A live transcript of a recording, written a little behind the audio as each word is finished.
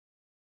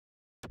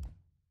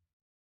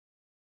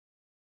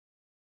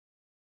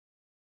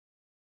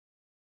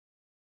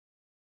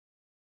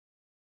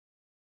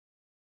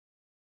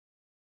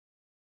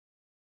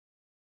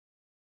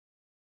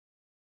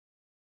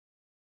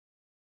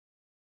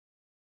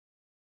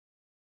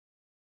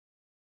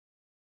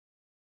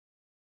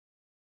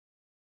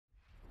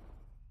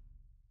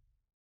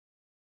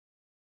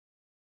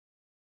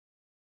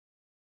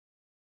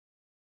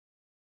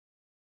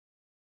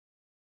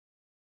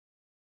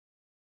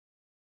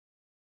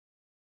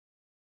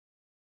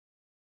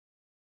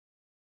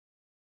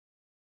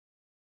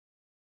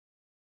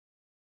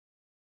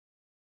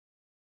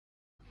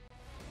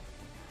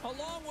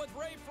Along with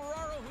Ray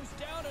Ferraro, who's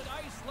down at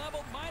ice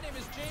level, my name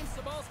is James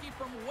Cybulski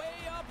from way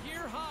up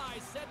here high,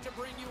 set to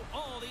bring you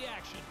all the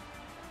action.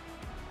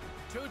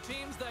 Two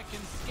teams that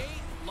can skate,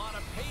 a lot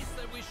of pace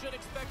that we should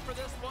expect for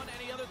this one.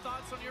 Any other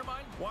thoughts on your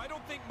mind? Well, I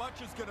don't think much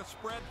is going to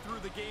spread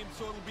through the game,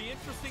 so it'll be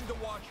interesting to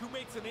watch who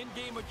makes an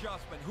in-game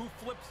adjustment, who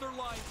flips their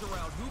lines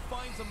around, who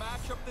finds a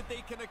matchup that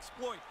they can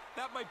exploit.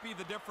 That might be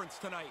the difference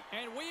tonight.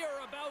 And we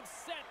are about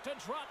set to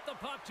drop the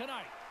puck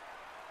tonight.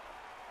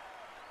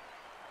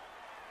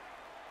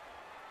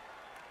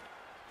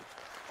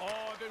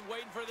 Oh, I've been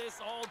waiting for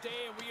this all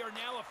day, and we are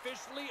now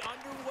officially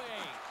underway.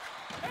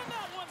 And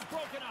that one's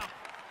broken up.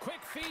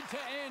 Quick feed to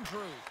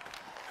Andrew.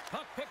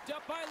 Puck picked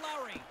up by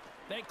Lowry.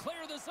 They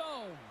clear the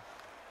zone.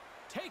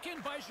 Taken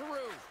by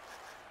Giroux.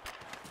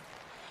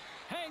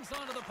 Hangs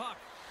onto the puck.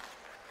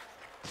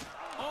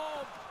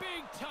 Oh,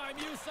 big-time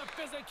use of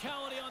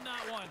physicality on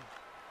that one.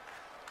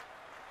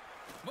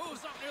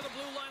 Moves up near the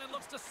blue line and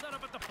looks to set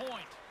up at the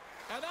point.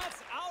 And that's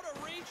out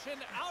of reach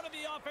and out of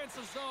the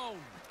offensive zone.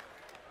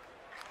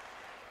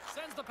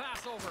 Sends the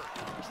pass over.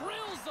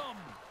 Drills them.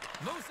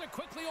 Moves it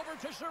quickly over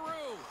to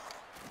Giroux.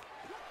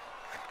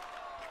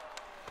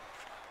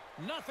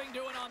 Nothing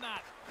doing on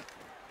that.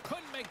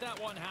 Couldn't make that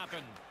one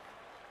happen.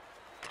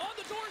 On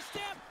the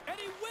doorstep, and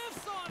he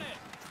whiffs on it.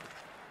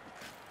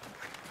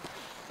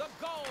 The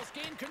Gulls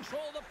gain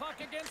control of the puck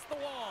against the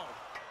wall.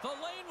 The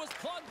lane was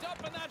plugged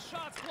up, and that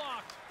shot's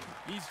blocked.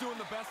 He's doing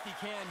the best he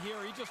can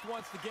here. He just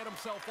wants to get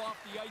himself off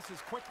the ice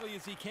as quickly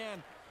as he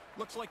can.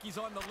 Looks like he's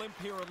on the limp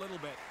here a little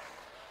bit.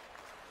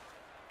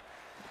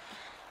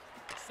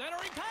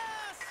 Centering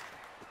pass!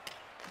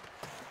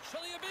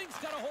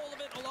 Chelyabinsk got a hold of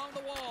it along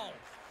the wall.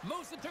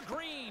 Moves it to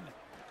Green.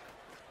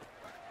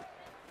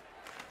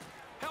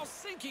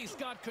 Helsinki's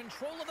got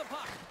control of the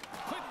puck.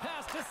 Quick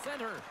pass to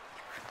center.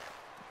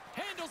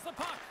 Handles the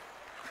puck.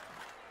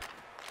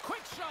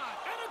 Quick shot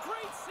and a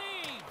great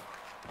save.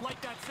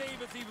 Like that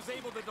save as he was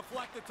able to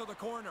deflect it to the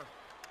corner.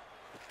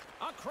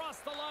 Across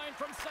the line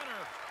from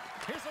center.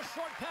 Here's a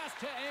short pass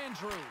to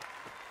Andrew.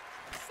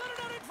 Set it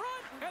out in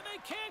front, and they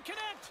can't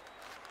connect.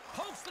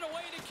 Pokes it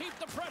away to keep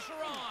the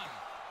pressure on.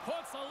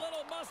 Puts a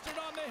little mustard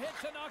on the hit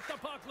to knock the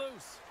puck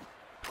loose.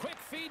 Quick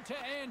feed to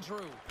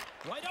Andrew.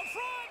 Right up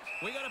front.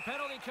 We got a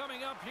penalty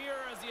coming up here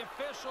as the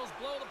officials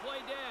blow the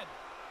play dead.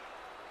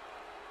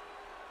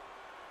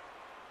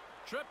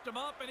 Tripped him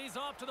up, and he's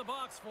off to the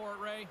box for it,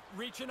 Ray.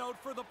 Reaching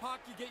out for the puck,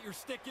 you get your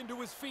stick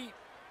into his feet.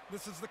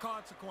 This is the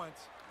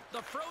consequence.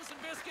 The frozen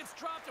biscuits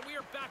dropped, and we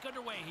are back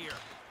underway here.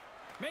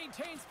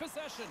 Maintains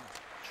possession.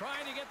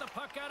 Trying to get the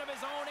puck out of his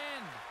own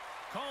end.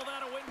 Call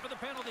that a win for the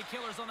penalty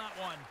killers on that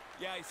one.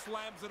 Yeah, he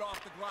slams it off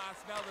the glass.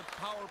 Now the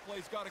power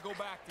play's got to go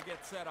back to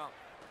get set up.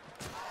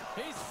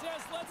 He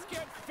says, let's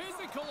get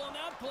physical on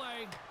that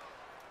play.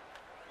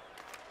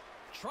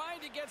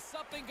 Trying to get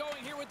something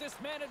going here with this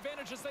man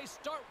advantage as they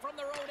start from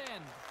their own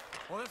end.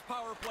 Well, this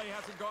power play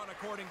hasn't gone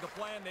according to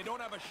plan. They don't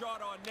have a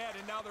shot on net,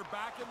 and now they're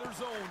back in their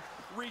zone,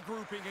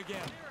 regrouping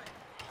again.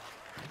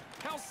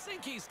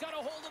 Helsinki's got a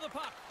hold of the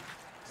puck.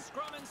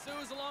 Scrum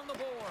ensues along the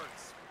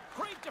boards.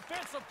 Great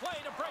defensive play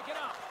to break it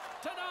up.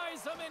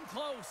 Denies them in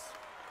close.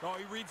 Oh,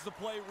 he reads the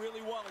play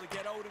really well to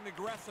get out and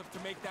aggressive to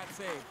make that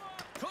save.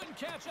 Couldn't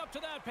catch up to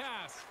that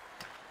pass.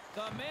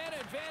 The man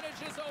advantage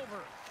is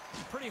over.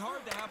 Pretty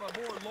hard to have a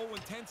more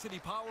low-intensity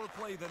power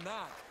play than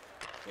that.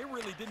 It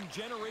really didn't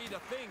generate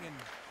a thing, and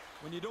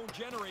when you don't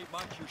generate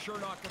much, you're sure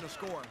not going to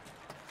score.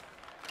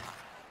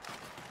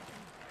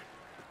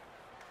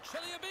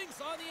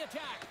 Chelyabinsk on the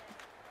attack.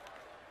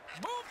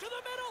 Move to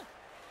the middle.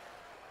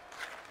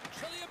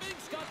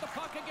 Chelyabinsk got the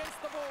puck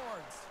against the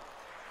boards.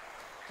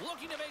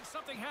 Looking to make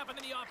something happen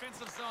in the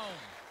offensive zone.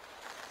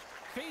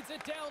 Feeds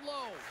it down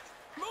low.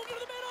 Move to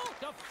the middle.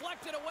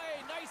 Deflected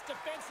away. Nice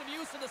defensive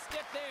use of the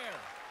stick there.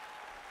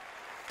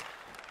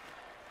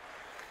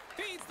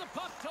 Feeds the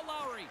puck to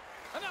Lowry.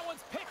 And that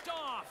one's picked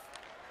off.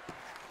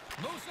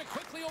 Moves it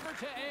quickly over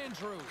to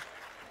Andrew.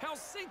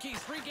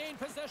 Helsinki's regained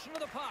possession of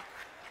the puck.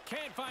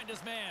 Can't find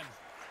his man.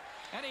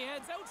 And he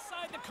heads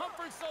outside the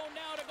comfort zone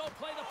now to go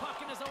play the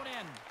puck in his own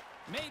end.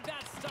 Made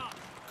that stop.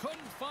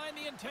 Couldn't find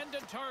the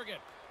intended target.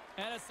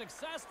 And a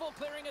successful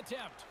clearing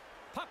attempt.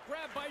 Puck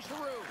grabbed by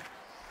Giroux.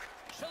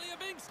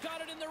 Chelyabinsk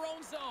got it in their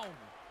own zone.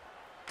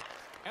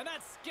 And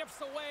that skips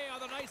away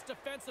on a nice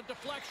defensive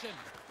deflection.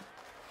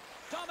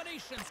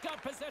 Domination's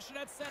got possession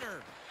at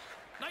center.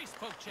 Nice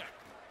poke check.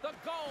 The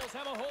Gulls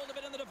have a hold of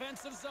it in the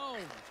defensive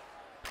zone.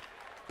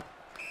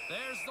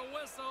 There's the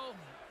whistle.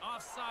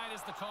 Offside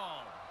is the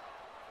call.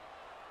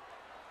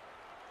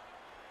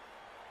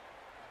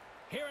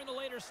 Here in the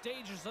later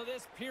stages of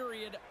this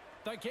period,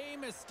 the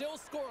game is still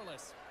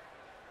scoreless.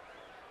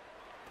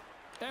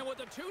 And with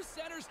the two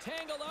centers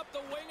tangled up,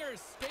 the winger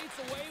skates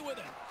away with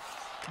it.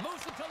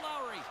 Moves it to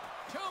Lowry.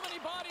 Too many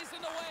bodies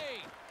in the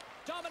way.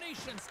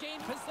 Domination's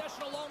gained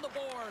possession along the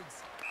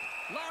boards.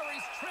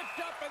 Lowry's tripped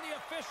up, and the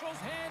official's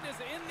hand is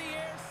in the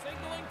air,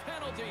 signaling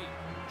penalty.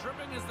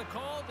 Tripping is the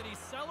call. Did he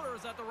sell it, or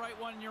is that the right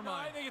one in your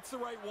mind? I think it's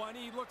the right one.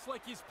 He looks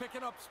like he's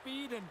picking up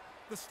speed, and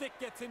the stick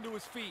gets into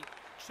his feet.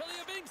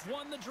 Chelyabinsk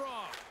won the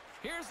draw.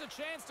 Here's a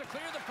chance to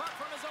clear the puck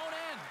from his own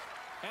end.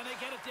 And they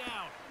get it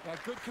down. Yeah,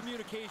 good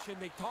communication.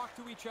 They talk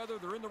to each other.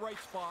 They're in the right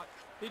spot.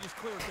 They just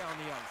clear it down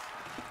the ice.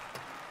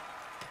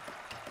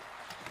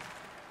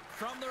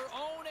 From their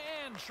own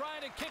end,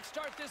 trying to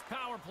kickstart this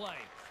power play.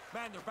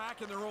 Man, they're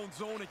back in their own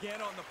zone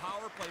again on the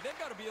power play. They've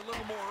got to be a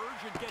little more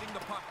urgent getting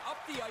the puck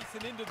up the ice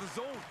and into the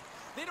zone.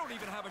 They don't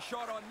even have a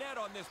shot on net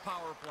on this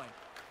power play.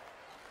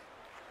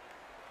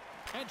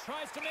 And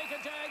tries to make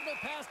a diagonal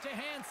pass to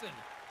Hansen.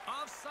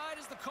 Offside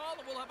is the call,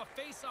 and we'll have a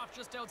face-off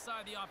just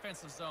outside the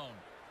offensive zone.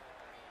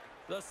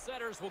 The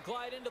setters will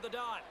glide into the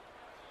dot.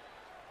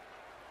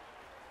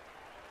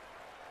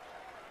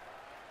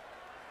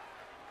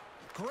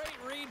 Great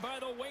read by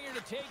the winger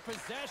to take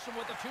possession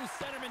with the two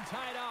centermen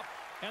tied up.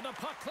 And the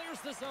puck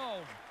clears the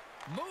zone.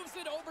 Moves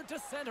it over to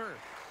center.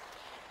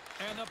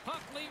 And the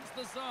puck leaves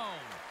the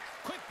zone.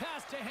 Quick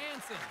pass to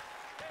Hansen.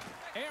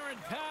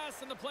 Errant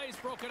pass, and the play's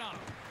broken up.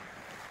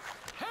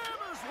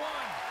 Hammers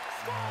one.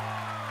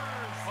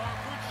 Scores! Oh,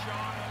 good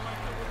shot. I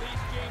like the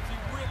release, James. He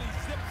really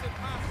zips it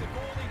past the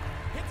goalie.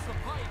 Hits the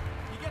pipe.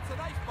 He gets a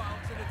nice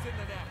bounce, and it's in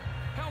the net.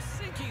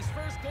 Helsinki's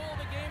first goal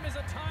of the game is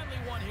a timely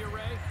one here,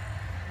 Ray.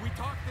 We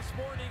talked this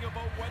morning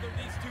about whether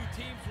these two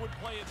teams would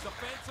play a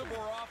defensive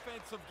or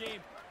offensive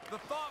game.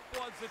 The thought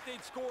was that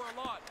they'd score a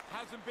lot.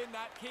 Hasn't been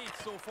that case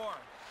so far.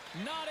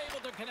 Not able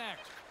to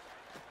connect.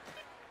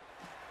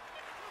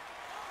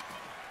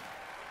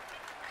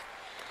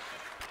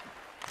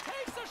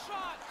 Takes a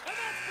shot, and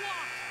that's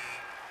blocked.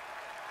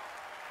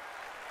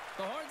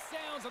 The horn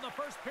sounds on the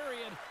first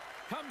period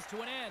comes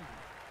to an end.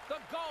 The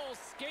Gulls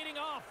skating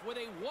off with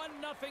a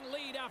 1-0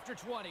 lead after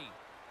 20.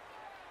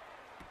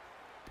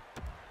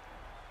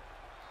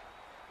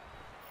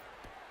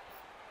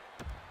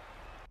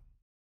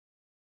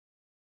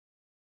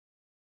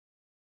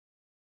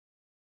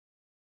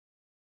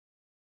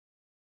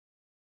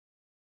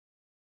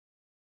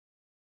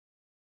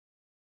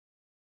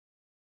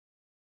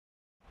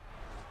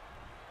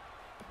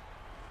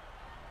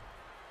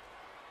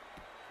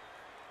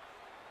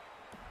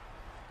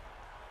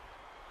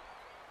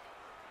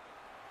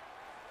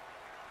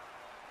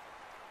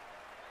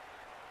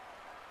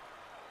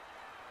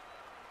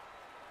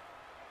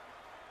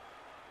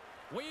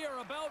 We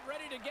are about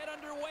ready to get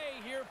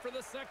underway here for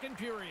the second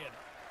period.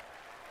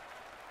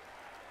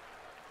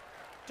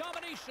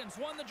 Dominations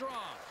won the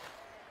draw.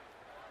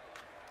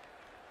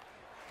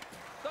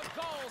 The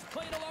Gulls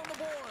played along the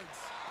boards.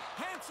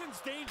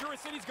 Hansen's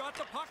dangerous, and he's got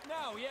the puck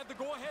now. He had the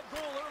go-ahead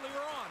goal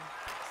earlier on.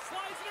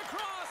 Slides it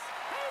across.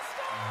 He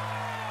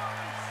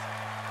scores!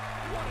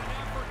 What an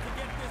effort to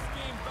get this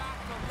game back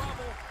to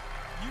level.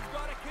 You've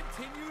got to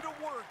continue to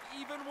work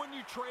even when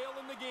you trail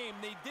in the game.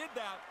 They did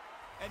that,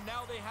 and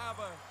now they have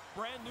a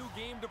brand new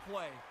game to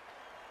play.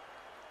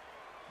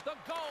 The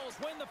Gulls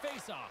win the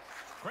faceoff.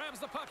 Grabs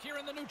the puck here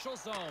in the neutral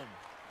zone.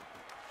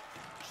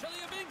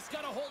 Chelyabinsk's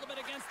got a hold of it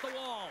against the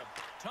wall.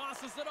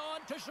 Tosses it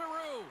on to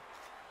Giroux.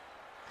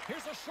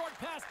 Here's a short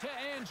pass to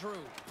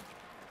Andrew.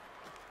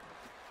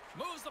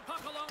 Moves the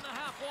puck along the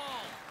half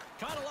wall.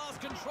 Kind of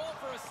lost control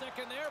for a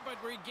second there, but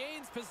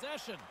regains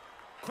possession.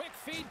 Quick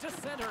feed to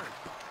center.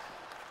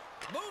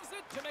 Moves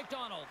it to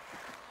McDonald.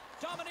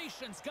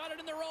 Domination's got it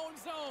in their own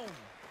zone.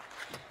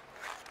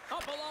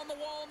 Up along the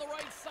wall on the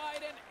right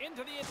side and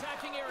into the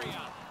attacking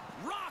area.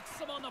 Rocks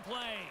him on the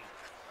play.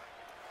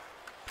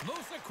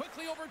 Moves it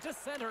quickly over to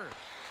center.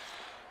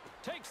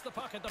 Takes the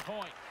puck at the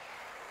point.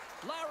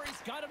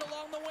 Lowry's got it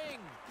along the wing.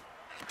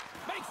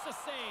 Makes the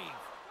save.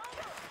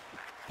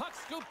 Puck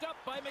scooped up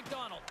by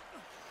McDonald.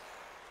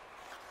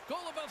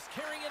 Golovov's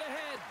carrying it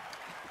ahead.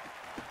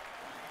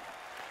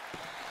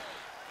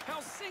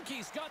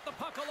 Helsinki's got the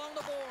puck along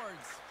the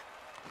boards.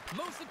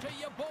 Moves it to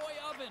your boy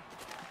Oven.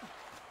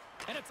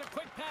 And it's a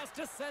quick pass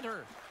to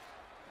center.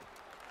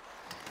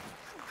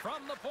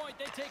 From the point,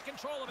 they take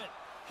control of it.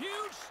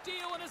 Huge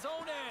steal in his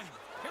own end.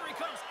 Here he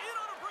comes in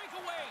on a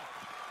breakaway.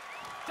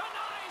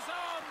 Denies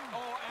him.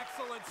 Oh,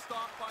 excellent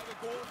stop by the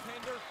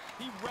goaltender.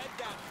 He read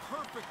that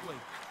perfectly.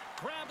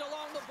 Grabbed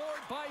along the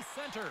board by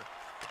center.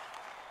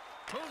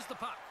 Moves the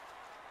puck.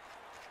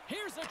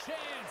 Here's a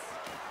chance.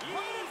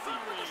 Right in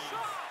front with the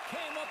shot.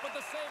 Came up with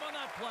the save on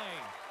that play.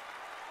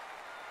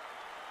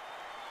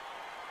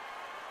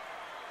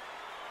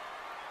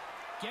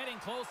 Getting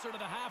closer to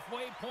the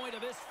halfway point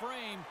of this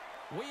frame.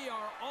 We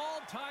are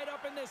all tied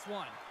up in this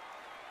one.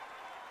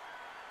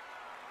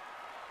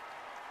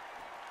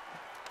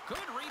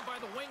 Good read by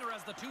the winger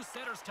as the two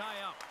setters tie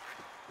up.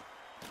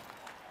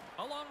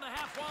 Along the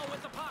half wall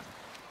with the puck.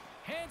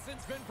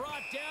 Hansen's been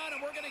brought down,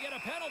 and we're going to get a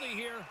penalty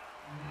here.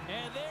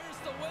 And there's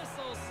the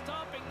whistle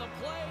stopping the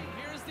play.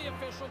 Here's the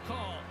official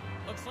call.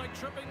 Looks like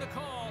tripping the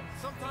call.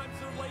 Sometimes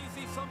they're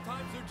lazy,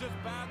 sometimes they're just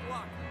bad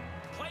luck.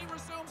 Play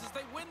resumes as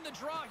they win the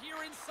draw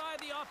here inside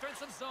the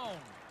offensive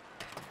zone.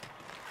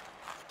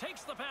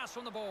 Takes the pass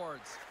from the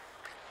boards.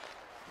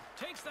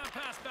 Takes that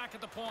pass back at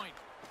the point.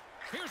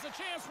 Here's a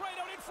chance right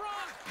out in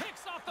front.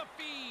 Picks off the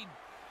feed.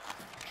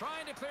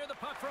 Trying to clear the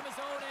puck from his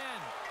own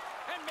end.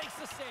 And makes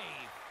the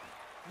save.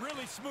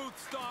 Really smooth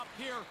stop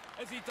here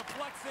as he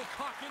deflects this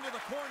puck into the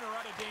corner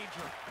out of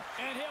danger.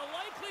 And he'll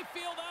likely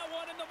feel that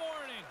one in the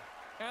morning.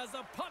 As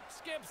the puck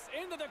skips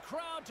into the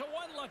crowd to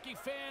one lucky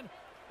fan,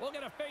 we'll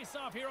get a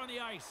face-off here on the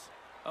ice.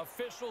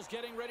 Officials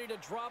getting ready to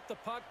drop the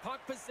puck. Puck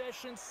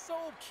possession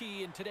so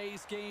key in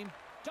today's game.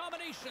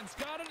 Domination's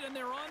got it, and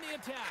they're on the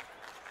attack.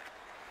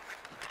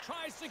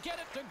 Tries to get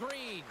it to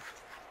Green.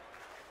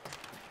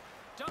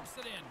 Dumps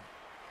it in.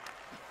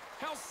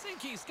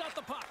 Helsinki's got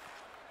the puck.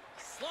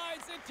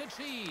 Slides it to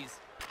Cheese.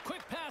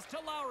 Quick pass to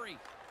Lowry.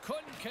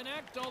 Couldn't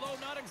connect, although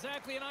not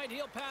exactly an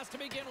ideal pass to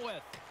begin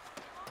with.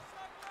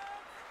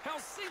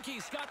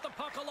 Helsinki's got the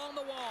puck along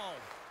the wall.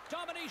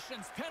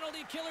 Domination's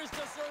penalty killers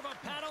deserve a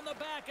pat on the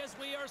back as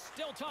we are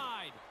still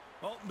tied.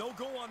 Well, no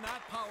go on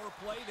that power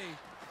play. They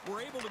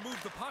were able to move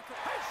the puck.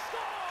 He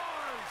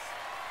scores!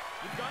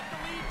 You've got the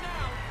lead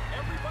now.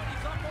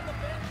 Everybody's up on the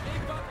bench.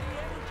 They've got the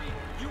energy.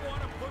 You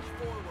want to push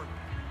forward.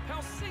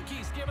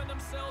 Helsinki's given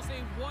themselves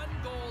a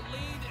one-goal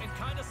lead, and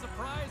kind of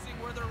surprising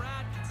where they're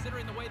at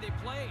considering the way they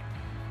played.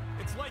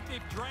 It's like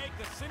they've dragged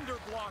the cinder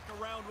block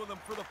around with them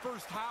for the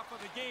first half of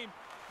the game,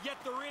 yet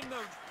they're in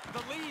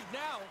the lead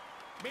now.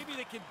 Maybe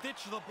they can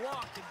ditch the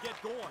block and get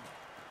going.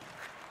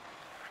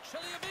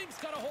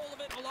 Chelyabinsk's got a hold of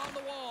it along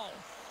the wall.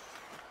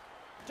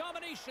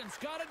 Domination's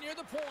got it near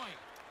the point.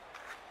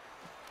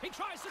 He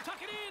tries to tuck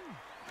it in,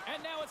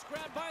 and now it's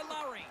grabbed by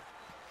Lowry.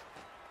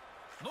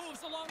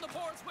 Moves along the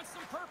boards with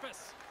some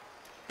purpose.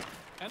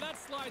 And that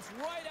slides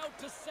right out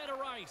to center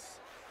ice.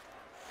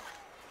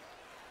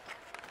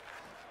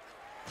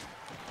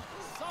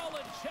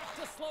 Solid check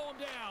to slow him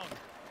down.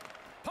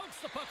 Pokes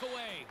the puck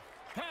away.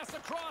 Pass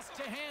across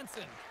to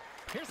Hansen.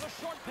 Here's a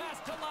short pass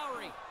to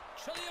Lowry.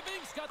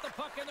 Chelyabinsk's got the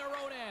puck in their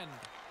own end.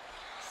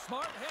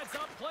 Smart heads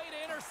up play to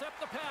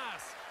intercept the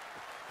pass.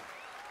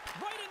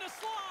 Right in the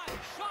slot.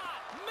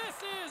 Shot.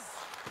 Misses.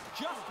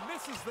 Just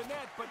misses the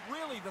net, but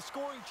really the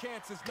scoring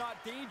chance is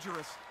not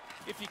dangerous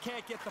if you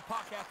can't get the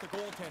puck at the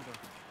goaltender.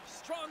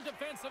 Strong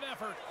defensive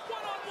effort.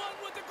 One-on-one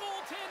with the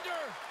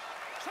goaltender.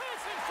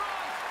 Chance in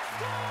front.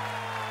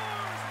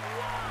 Scores!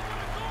 Wow,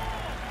 what a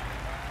goal!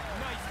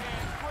 Nice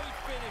hand. Great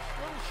finish.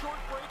 Little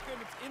short break, and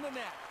it's in the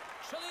net.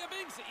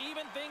 Chelyabinsk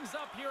even things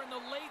up here in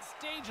the late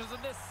stages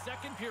of this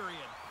second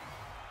period.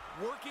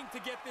 Working to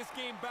get this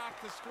game back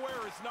to square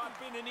has not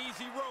been an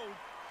easy road,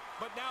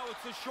 but now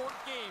it's a short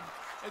game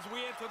as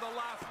we enter the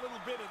last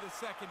little bit of the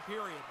second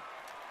period.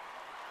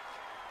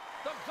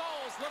 The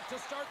Gulls look to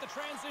start the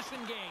transition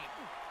game.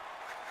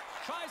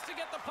 Tries to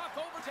get the puck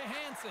over to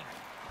Hansen,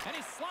 and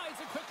he slides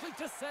it quickly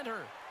to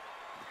center.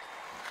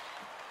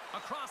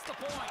 Across the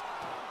point,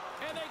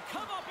 and they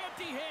come up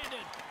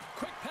empty-handed.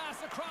 Quick pass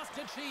across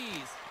to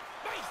Cheese.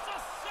 Makes the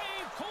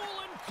save, cool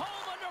and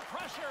calm under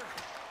pressure.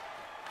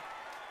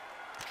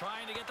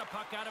 Trying to get the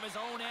puck out of his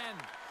own end.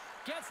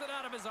 Gets it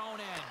out of his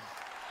own end.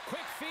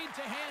 Quick feed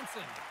to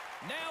Hansen.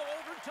 Now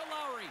over to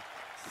Lowry.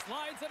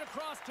 Slides it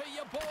across to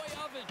your boy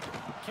Oven.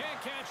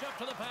 Can't catch up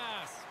to the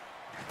pass.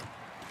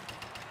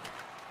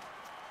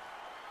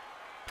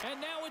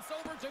 And now it's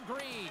over to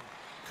Green.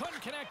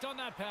 Couldn't connect on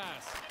that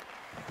pass.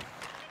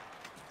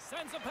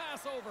 Sends a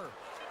pass over.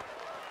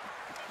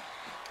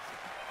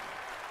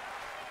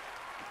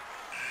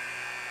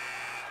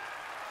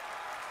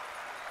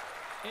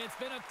 It's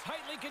been a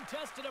tightly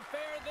contested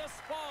affair this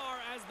far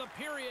as the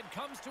period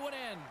comes to an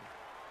end.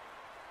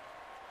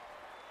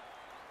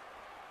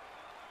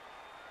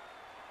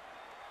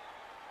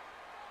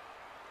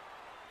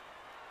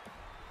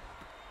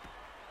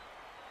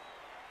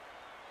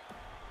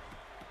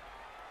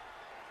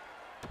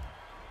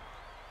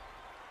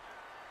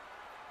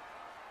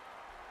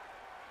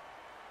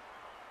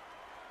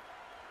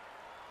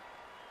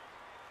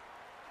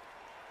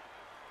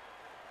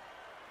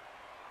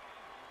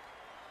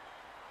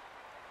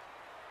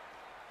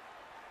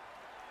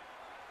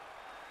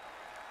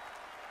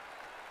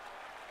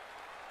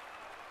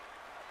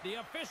 The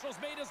officials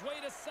made his way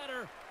to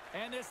center,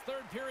 and this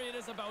third period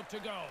is about to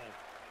go.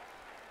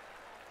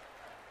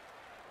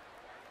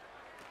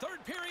 Third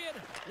period,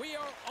 we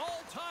are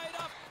all tied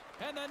up,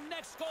 and the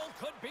next goal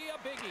could be a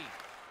biggie.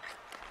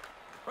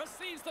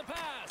 Receives the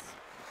pass.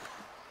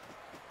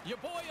 Your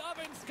boy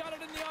Ovens got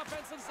it in the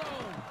offensive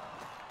zone.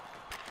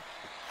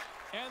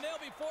 And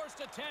they'll be forced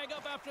to tag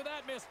up after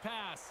that missed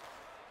pass.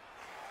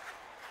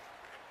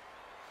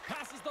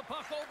 Passes the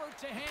puck over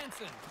to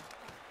Hansen.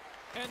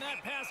 And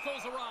that pass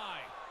goes awry.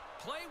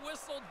 Play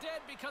whistle dead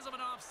because of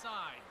an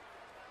offside.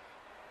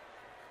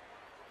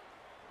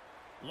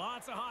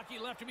 Lots of hockey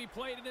left to be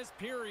played in this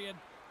period.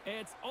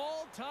 It's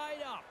all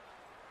tied up.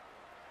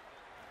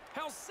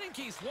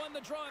 Helsinki's won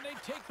the draw, and they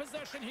take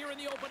possession here in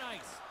the open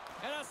ice.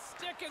 And a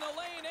stick in the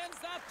lane ends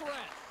that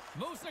threat.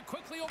 Moves it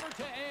quickly over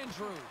to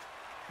Andrew.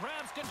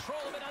 Grabs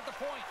control of it at the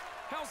point.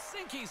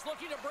 Helsinki's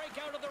looking to break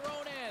out of their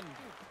own end.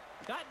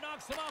 That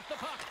knocks him off the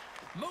puck.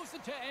 Moves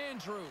it to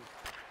Andrew.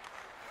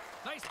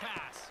 Nice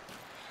pass.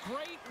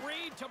 Great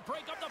read to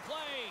break up the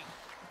play.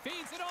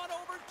 Feeds it on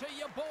over to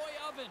your boy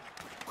Oven.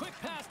 Quick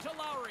pass to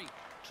Lowry.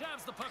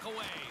 Jabs the puck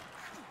away.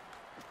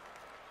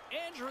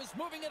 Andrews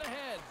moving it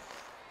ahead.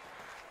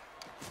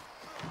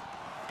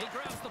 He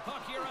grabs the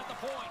puck here at the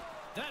point.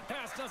 That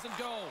pass doesn't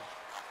go.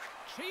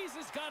 Cheese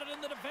has got it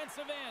in the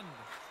defensive end.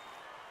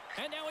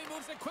 And now he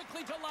moves it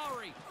quickly to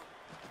Lowry.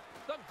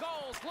 The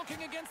goal's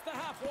looking against the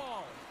half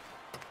wall.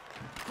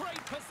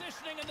 Great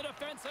positioning in the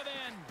defensive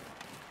end.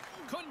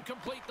 Couldn't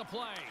complete the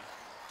play.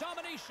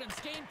 Dominations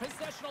gained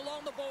possession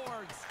along the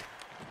boards.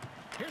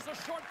 Here's a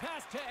short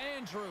pass to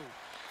Andrew.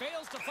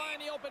 Fails to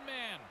find the open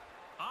man.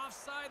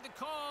 Offside the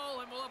call,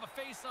 and we'll have a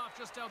face-off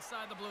just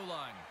outside the blue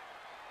line.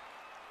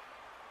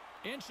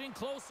 Inching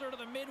closer to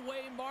the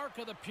midway mark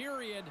of the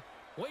period.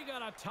 We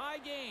got a tie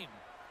game.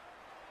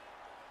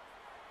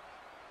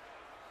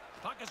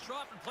 Puck is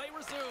dropped and play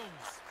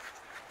resumes.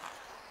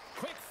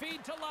 Quick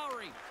feed to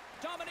Lowry.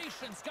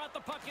 Domination's got the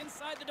puck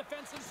inside the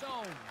defensive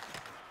zone.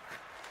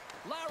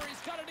 Lowry's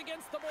got it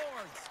against the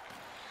boards.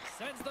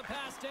 Sends the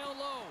pass down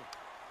low.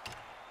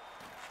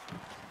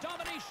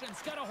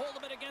 Domination's got a hold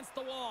of it against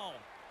the wall.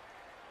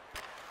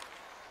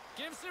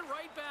 Gives it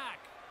right back.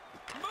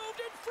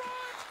 Moved in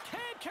front.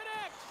 Can't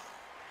connect.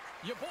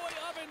 Your boy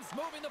Ovens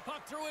moving the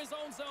puck through his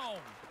own zone.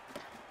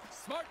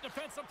 Smart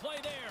defensive play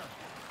there.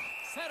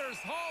 Center's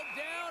hauled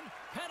down.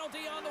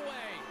 Penalty on the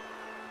way.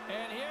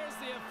 And here's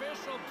the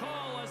official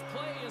call as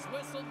play is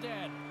whistled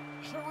dead.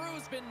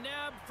 Giroux's been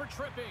nabbed for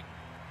tripping.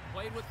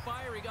 Played with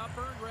fire. He got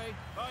burned, Ray.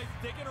 He's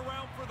digging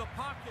around for the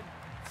puck, and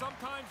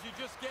sometimes you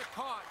just get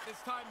caught. This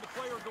time the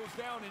player goes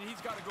down, and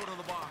he's got to go to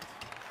the box.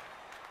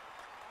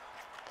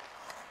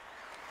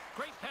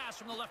 Great pass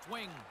from the left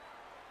wing.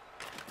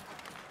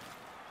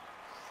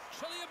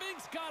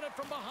 Chelyabinsk's got it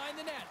from behind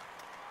the net.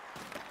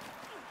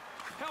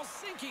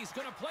 Helsinki's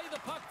going to play the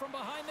puck from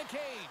behind the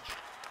cage.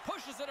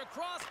 Pushes it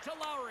across to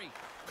Lowry.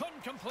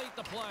 Couldn't complete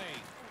the play.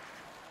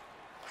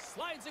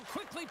 Slides it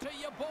quickly to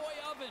your boy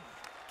Oven.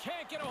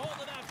 Can't get a hold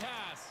of that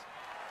pass.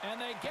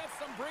 And they get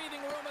some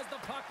breathing room as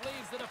the puck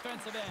leaves the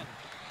defensive end.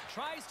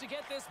 Tries to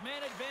get this man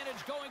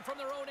advantage going from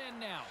their own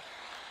end now.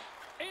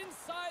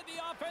 Inside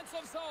the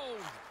offensive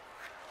zone.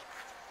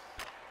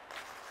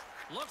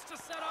 Looks to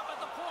set up at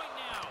the point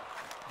now.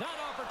 That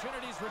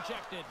opportunity's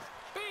rejected.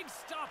 Big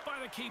stop by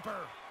the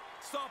keeper.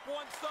 Stop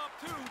one, stop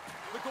two.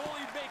 The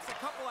goalie makes a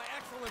couple of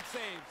excellent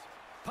saves.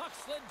 Puck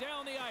slid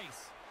down the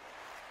ice.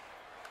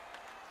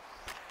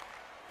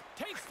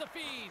 Takes the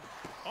feed.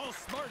 Oh,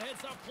 smart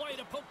heads-up play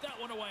to poke that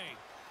one away.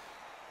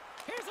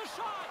 Here's a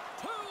shot.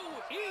 Too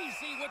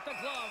easy with the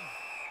glove.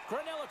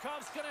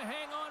 Granelikov's going to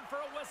hang on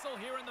for a whistle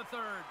here in the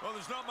third. Well,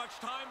 there's not much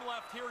time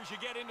left here as you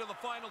get into the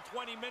final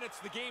 20 minutes.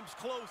 The game's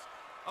close.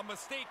 A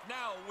mistake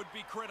now would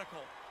be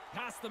critical.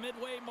 Past the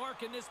midway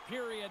mark in this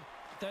period.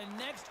 The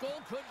next goal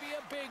could be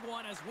a big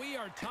one as we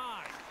are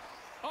tied.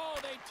 Oh,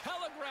 they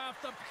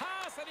telegraphed the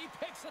pass, and he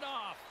picks it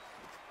off.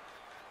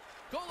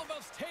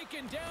 Golupov's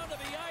taken down to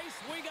the ice.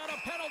 We got a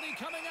penalty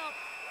coming up.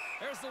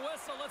 There's the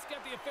whistle. Let's get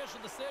the official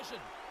decision.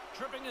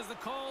 Tripping is the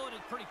call, and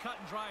it's pretty cut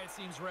and dry, it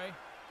seems, Ray.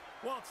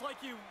 Well, it's like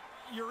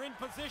you're in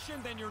position,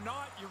 then you're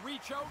not. You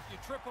reach out, you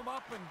trip them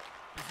up, and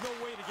there's no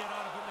way to get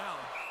out of it now.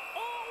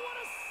 Oh, what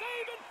a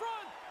save in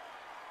front!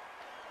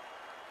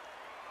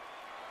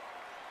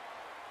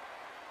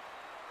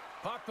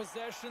 Puck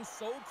possession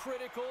so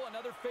critical.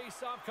 Another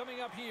face-off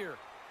coming up here.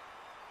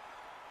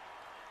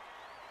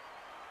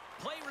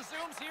 Play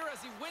resumes here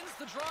as he wins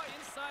the draw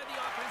inside the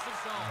offensive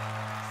zone.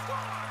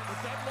 Scores! The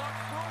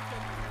deadlock's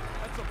broken.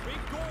 That's a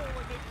big goal,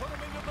 and they put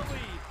him into the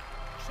lead.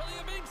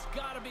 Chelyabinsk's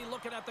got to be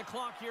looking at the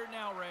clock here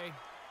now, Ray.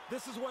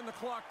 This is when the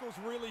clock goes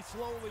really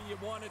slowly. You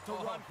want it to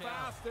run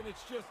fast, and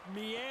it's just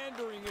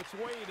meandering its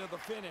way to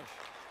the finish.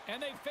 And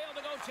they fail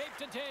to go tape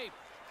to tape.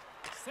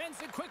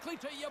 Sends it quickly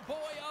to your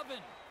boy Oven.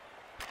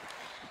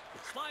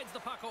 Slides the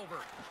puck over.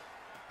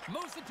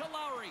 Moves it to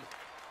Lowry.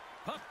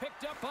 Puck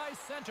picked up by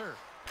center.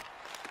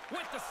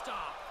 With the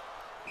stop.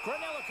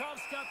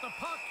 Granelikov's got the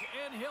puck,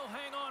 and he'll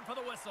hang on for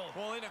the whistle.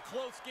 Well, in a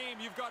close game,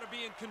 you've got to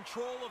be in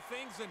control of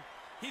things, and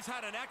he's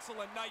had an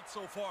excellent night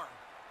so far.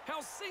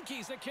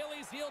 Helsinki's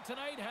Achilles heel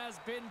tonight has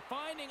been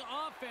finding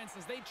offense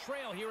as they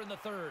trail here in the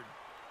third.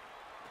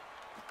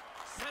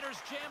 Center's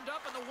jammed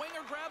up, and the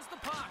winger grabs the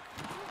puck.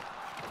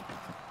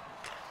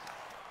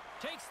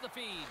 Takes the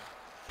feed.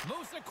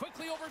 Moves it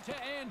quickly over to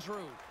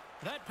Andrew.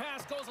 That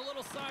pass goes a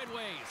little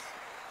sideways.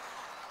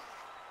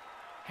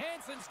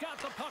 Hansen's got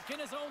the puck in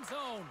his own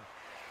zone.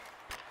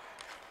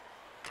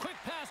 Quick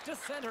pass to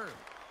center.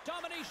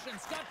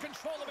 Domination's got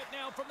control of it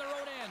now from their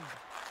own end.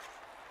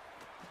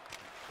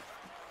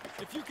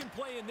 If you can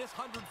play in this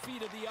 100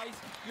 feet of the ice,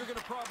 you're going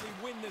to probably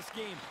win this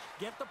game.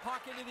 Get the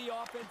puck into the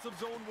offensive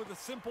zone with a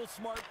simple,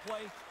 smart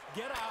play.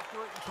 Get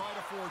after it and try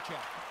to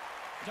forecheck.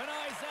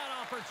 Denies that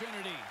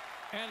opportunity.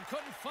 And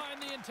couldn't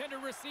find the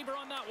intended receiver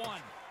on that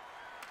one.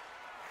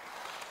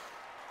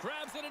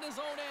 Grabs it in his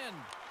own end.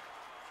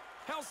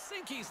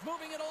 Helsinki's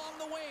moving it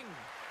along the wing.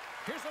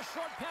 Here's a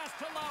short pass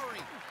to Lowry.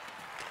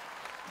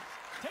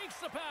 Takes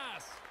the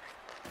pass.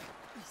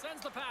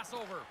 Sends the pass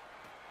over.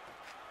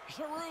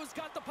 Giroux's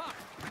got the puck.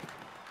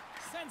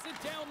 Sends it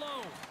down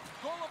low.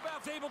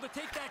 Golupov's able to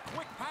take that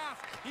quick pass.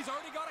 He's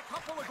already got a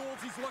couple of goals.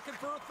 He's looking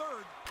for a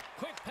third.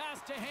 Quick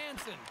pass to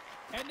Hansen.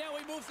 And now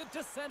he moves it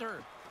to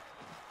center.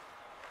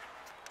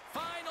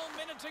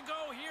 minute to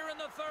go here in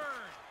the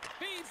third.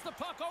 Feeds the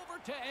puck over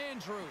to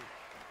Andrew.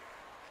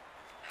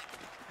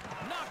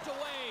 Knocked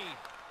away.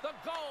 The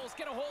Gulls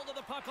get a hold of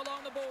the puck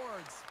along the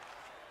boards.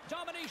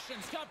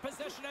 Domination's got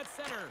possession at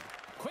center.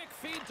 Quick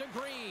feed to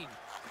Green.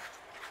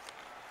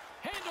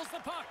 Handles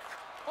the puck.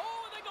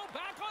 Oh, and they go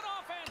back on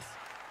offense.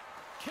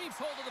 Keeps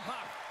hold of the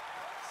puck.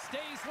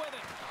 Stays with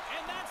it.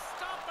 And that's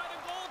stopped by the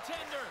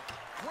goaltender.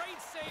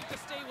 Great save to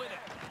stay with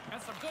it.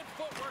 And some good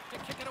footwork to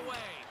kick it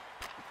away.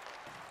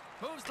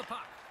 Moves the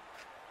puck.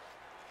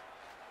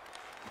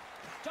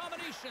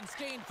 Domination's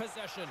gained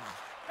possession.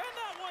 And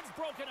that one's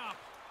broken up.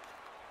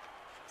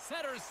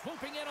 Center's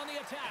swooping in on the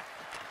attack.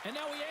 And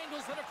now he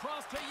angles it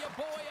across to your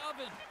boy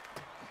Oven.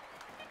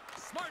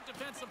 Smart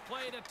defensive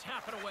play to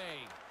tap it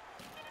away.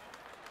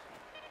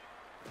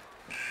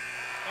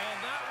 And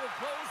that will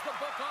close the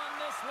book on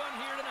this one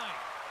here tonight.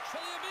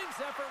 Chelyabinsk's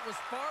effort was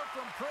far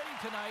from pretty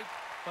tonight,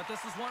 but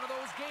this is one of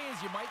those games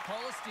you might call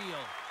a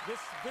steal.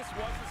 This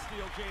was a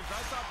steal, James.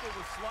 I thought they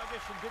were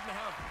sluggish and didn't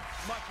have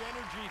much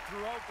energy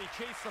throughout. They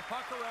chased the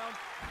puck around,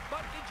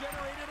 but they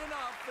generated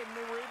enough, and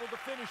they were able to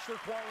finish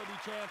their quality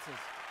chances.